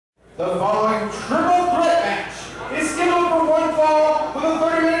The following triple threat match is scheduled for one fall with a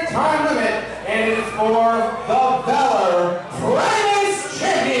 30-minute time limit, and it is for the Valour Primus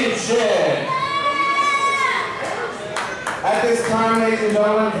Championship. At this time, ladies and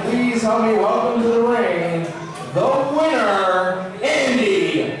gentlemen, please help me welcome to the ring the winner,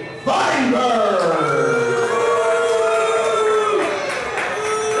 Andy Weinberg.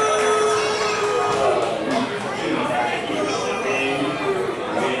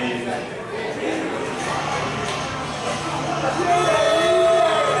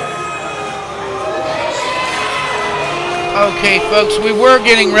 Okay, folks, we were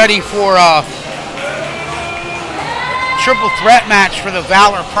getting ready for a triple threat match for the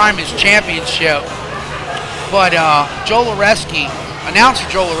Valour Primus Championship, but announcer Joel Oreski,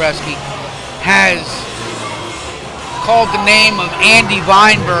 has called the name of Andy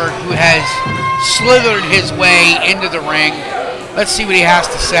Weinberg, who has slithered his way into the ring. Let's see what he has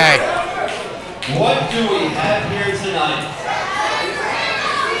to say. What do we have here tonight?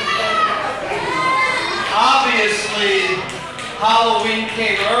 Obviously, Halloween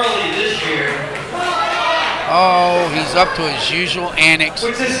came early this year. Oh, he's up to his usual antics.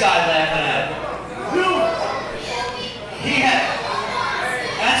 What's this guy laughing at?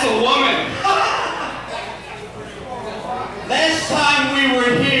 That's a woman. Last time we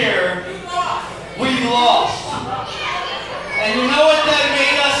were here, we lost. And you know what that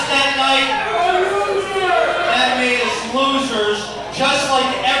made us that night? That made us losers, just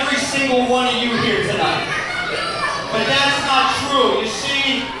like every single one of you here tonight. But that's not true. You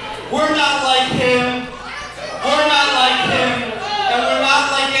see, we're not like him. We're not like him. And we're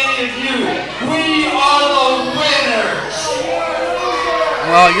not like any of you. We are the winners.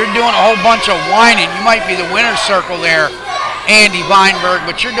 Well, you're doing a whole bunch of whining. You might be the winner's circle there, Andy Weinberg,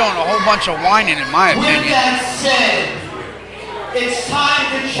 but you're doing a whole bunch of whining, in my opinion. With that said, it's time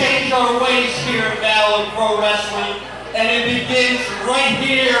to change our ways here at Valour Pro Wrestling, and it begins right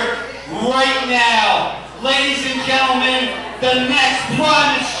here, right now. Ladies and gentlemen, the next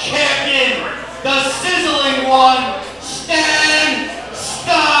Primus champion, the sizzling one, Stan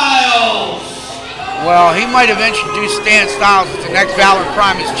Styles. Well, he might have introduced Stan Styles as the next Valour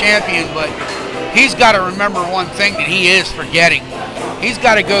Primus champion, but he's got to remember one thing that he is forgetting. He's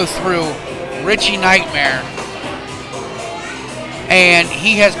got to go through Richie Nightmare, and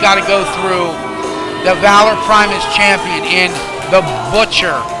he has got to go through the Valour Primus champion in the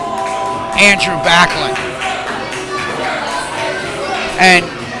Butcher, Andrew Backlund. And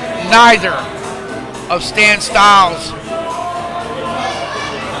neither of Stan Styles'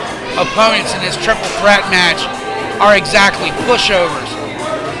 opponents in this triple threat match are exactly pushovers.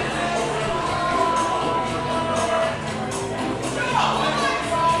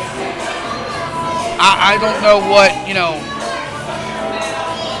 I don't know what, you know.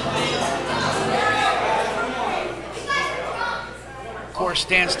 Of course,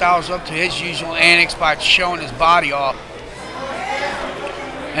 Stan Styles up to his usual antics by showing his body off.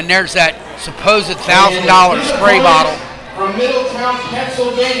 And there's that supposed $1,000 spray bottle. From Middletown,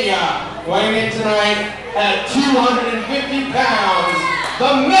 Pennsylvania, weighing in tonight at 250 pounds,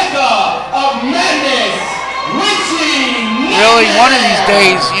 the Mecca of Madness, Richie. Really, one of these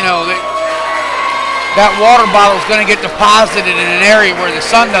days, you know, that water bottle is going to get deposited in an area where the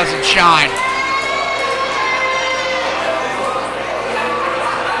sun doesn't shine.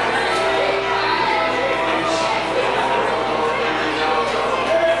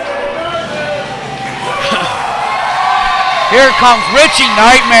 Here comes Richie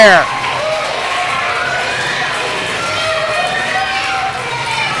Nightmare.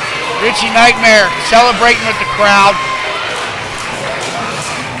 Richie Nightmare celebrating with the crowd.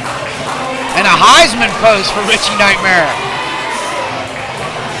 And a Heisman pose for Richie Nightmare.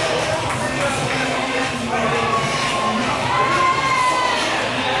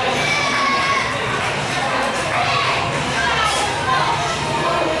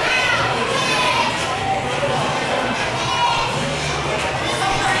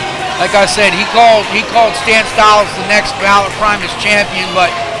 Like I said, he called Stan Styles the next Valour Primus champion,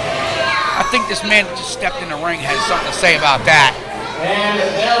 but I think this man that just stepped in the ring has something to say about that. And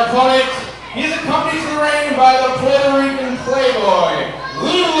their opponent, he's accompanied to the ring by the Puerto Rican playboy,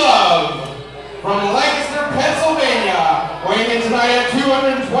 Lou Love, from Lancaster, Pennsylvania, weighing in tonight at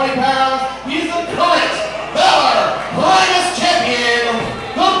 220 pounds. He's the current Valour Primus champion,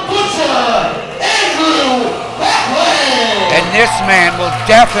 the Butcher, Andrew Backlund. And this man will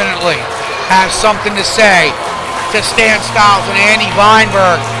definitely have something to say to Stan Styles and Andy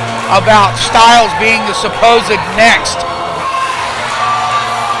Weinberg about Styles being the supposed next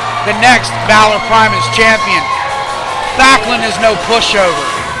Valour Primus champion. Backlund is no pushover.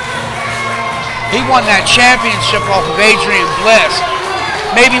 He won that championship off of Adrian Bliss.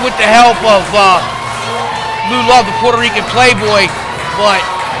 Maybe with the help of Lou Love, the Puerto Rican Playboy, but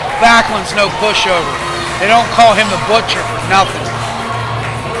Backlund's no pushover. They don't call him the Butcher for nothing.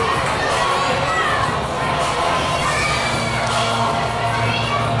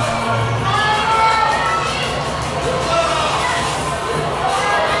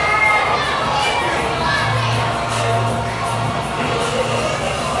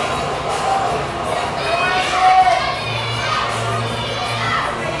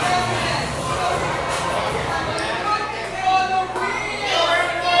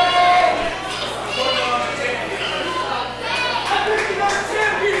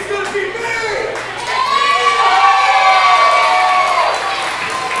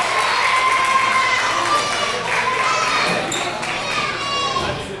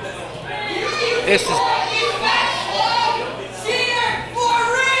 This is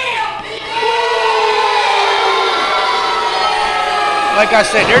like I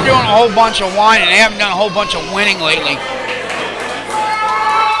said, they're doing a whole bunch of whining. They haven't done a whole bunch of winning lately.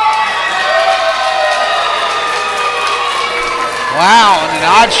 Wow, and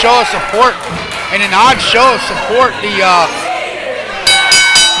an odd show of support. The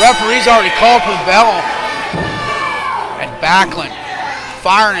referee's already called for the bell. And Backlund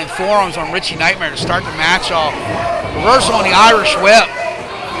firing in forearms on Richie Nightmare to start the match off. Reversal on the Irish whip.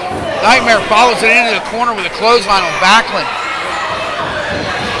 Nightmare follows it into the corner with a clothesline on Backlund.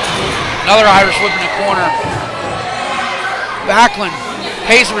 Another Irish whip in the corner. Backlund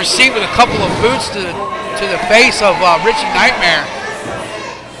pays the receipt with a couple of boots to the face of Richie Nightmare.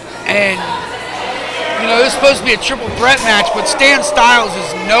 And, you know, this is supposed to be a triple threat match, but Stan Styles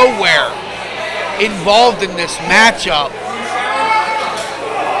is nowhere involved in this matchup.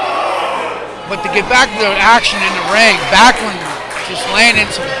 But to get back to the action in the ring, Backlund just landing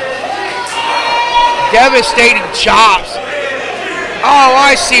some devastating chops. Oh,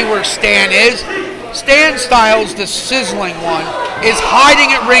 I see where Stan is. Stan Styles, the sizzling one, is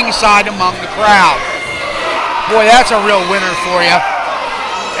hiding at ringside among the crowd. Boy, that's a real winner for you.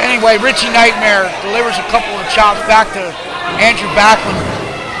 Anyway, Richie Nightmare delivers a couple of chops back to Andrew Backlund.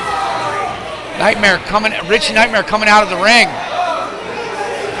 Richie Nightmare coming out of the ring.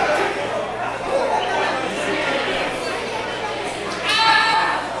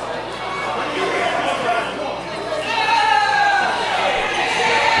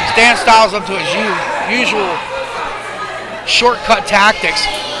 Stan Styles up to his usual shortcut tactics.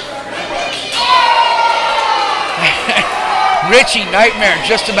 Richie Nightmare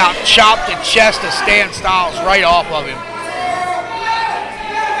just about chopped the chest of Stan Styles right off of him.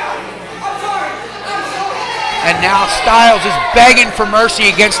 And now Styles is begging for mercy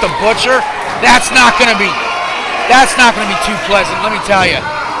against the Butcher. That's not going to be too pleasant, let me tell you.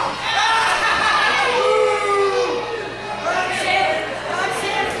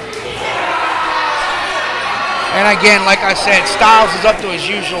 And again, like I said, Styles is up to his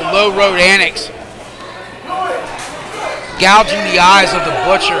usual low road antics. Gouging the eyes of the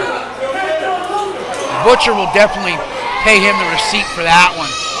Butcher. The Butcher will definitely pay him the receipt for that one.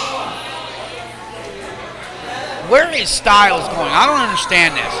 Where is Styles going? I don't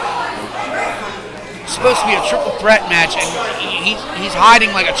understand this. It's supposed to be a triple threat match, and he's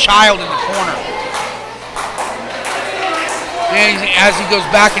hiding like a child in the corner. And as he goes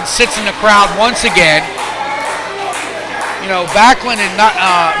back and sits in the crowd once again. You know, Backlund and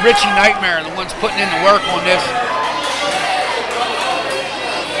Richie Nightmare are the ones putting in the work on this.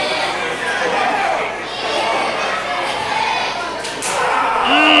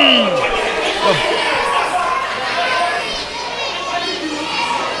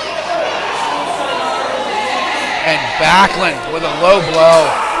 And Backlund with a low blow.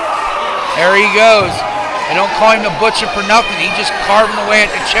 There he goes. They don't call him the Butcher for nothing. He just carving away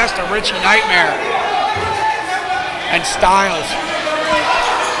at the chest of Richie Nightmare. And Styles.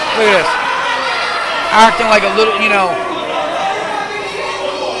 Look at this. Acting like a little, you know,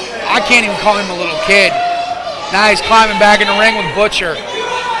 I can't even call him a little kid. Now he's climbing back in the ring with Butcher.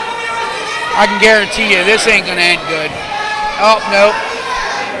 I can guarantee you this ain't going to end good. Oh, nope.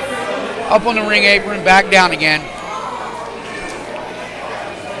 Up on the ring apron, back down again.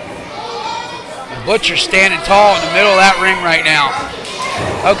 Butcher standing tall in the middle of that ring right now.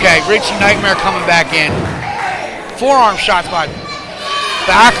 Okay, Richie Nightmare coming back in. Forearm shots by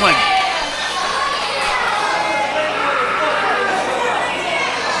Backlund.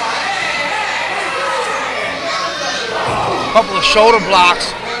 A couple of shoulder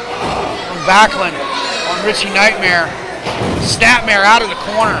blocks from Backlund on Richie Nightmare. Snapmare out of the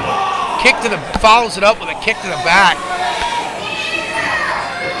corner. Kick to the, follows it up with a kick to the back.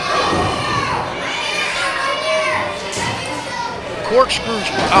 corkscrew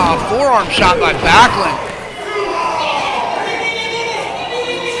forearm shot by Backlund.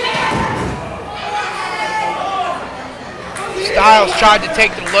 Styles tried to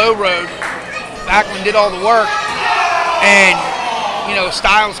take the low road. Backlund did all the work. And, you know,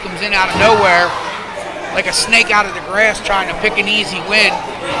 Styles comes in out of nowhere like a snake out of the grass trying to pick an easy win.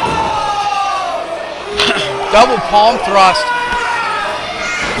 Double palm thrust.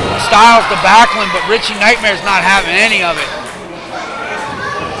 Styles to Backlund, but Richie Nightmare's not having any of it.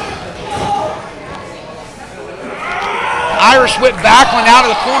 Irish whip Backlund out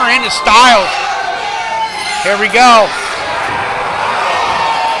of the corner into Styles. Here we go.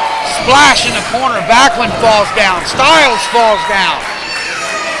 Splash in the corner. Backlund falls down. Styles falls down.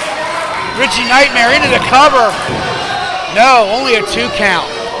 Richie Nightmare into the cover. No, only a 2 count.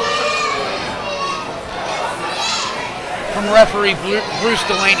 From referee Bruce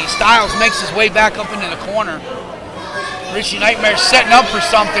Delaney. Styles makes his way back up into the corner. Richie Nightmare setting up for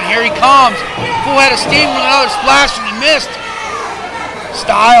something. Here he comes. Full head of steam with another splash and he missed.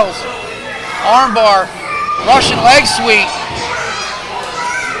 Styles. Armbar. Russian leg sweep.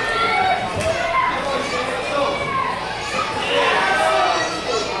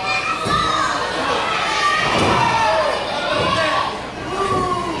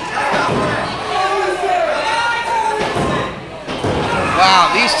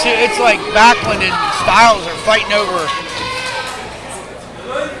 Wow, these two, it's like Backlund and Styles are fighting over,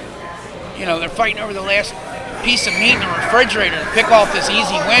 you know, they're fighting over the last piece of meat in the refrigerator to pick off this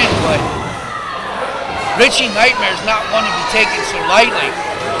easy win, but Richie Nightmare's not one to be taken so lightly.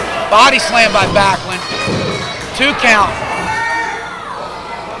 Body slam by Backlund, 2 count.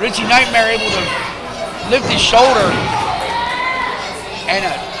 Richie Nightmare able to lift his shoulder and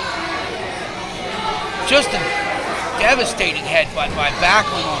just a devastating headbutt by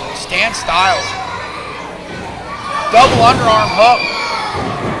Backlund on Stan Styles. Double underarm hook.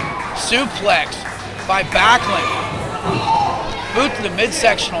 Suplex by Backlund. Boot to the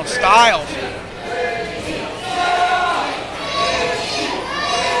midsection on Styles.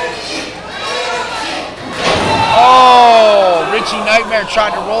 Oh, Richie Nightmare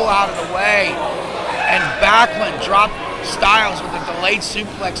tried to roll out of the way, and Backlund dropped Styles with a delayed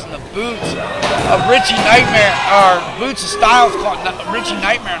suplex in the boots of Richie Nightmare, or boots of Styles caught Richie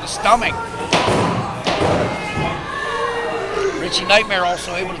Nightmare in the stomach. Richie Nightmare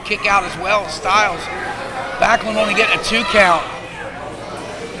also able to kick out as well as Styles. Backlund only getting a 2 count.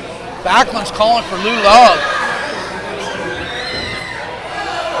 Backlund's calling for Lou Love.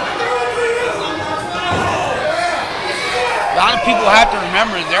 A lot of people have to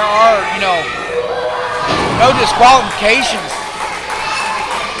remember there are, you know, no disqualifications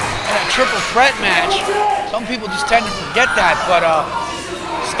in a triple threat match. Some people just tend to forget that, but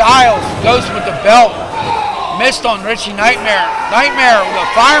Styles goes with the belt. Missed on Richie Nightmare. Nightmare with a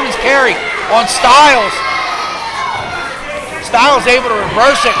fireman's carry on Styles. Styles able to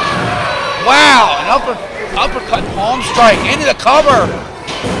reverse it. Wow, an uppercut palm strike into the cover.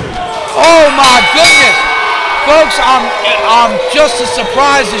 Oh my goodness. Folks, I'm just as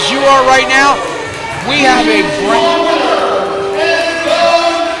surprised as you are right now. We have a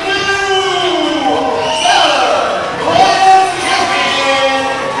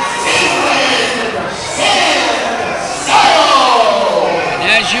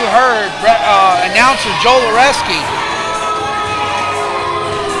and as you heard, announcer Joel Oreski,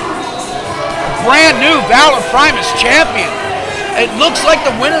 brand new Valour Primus champion. It looks like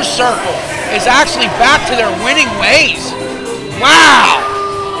the winner's circle is actually back to their winning ways. Wow!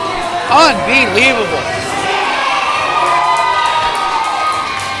 Unbelievable.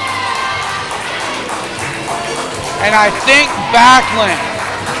 And I think Backlund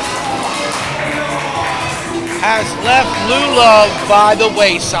has left Lou Love by the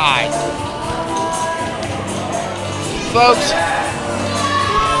wayside. Folks,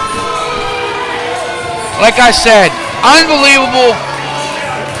 like I said, unbelievable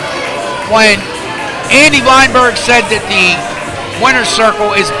when Andy Weinberg said that the winner's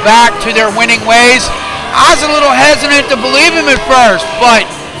circle is back to their winning ways. I was a little hesitant to believe him at first, but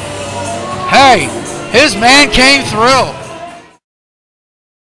hey, his man came through.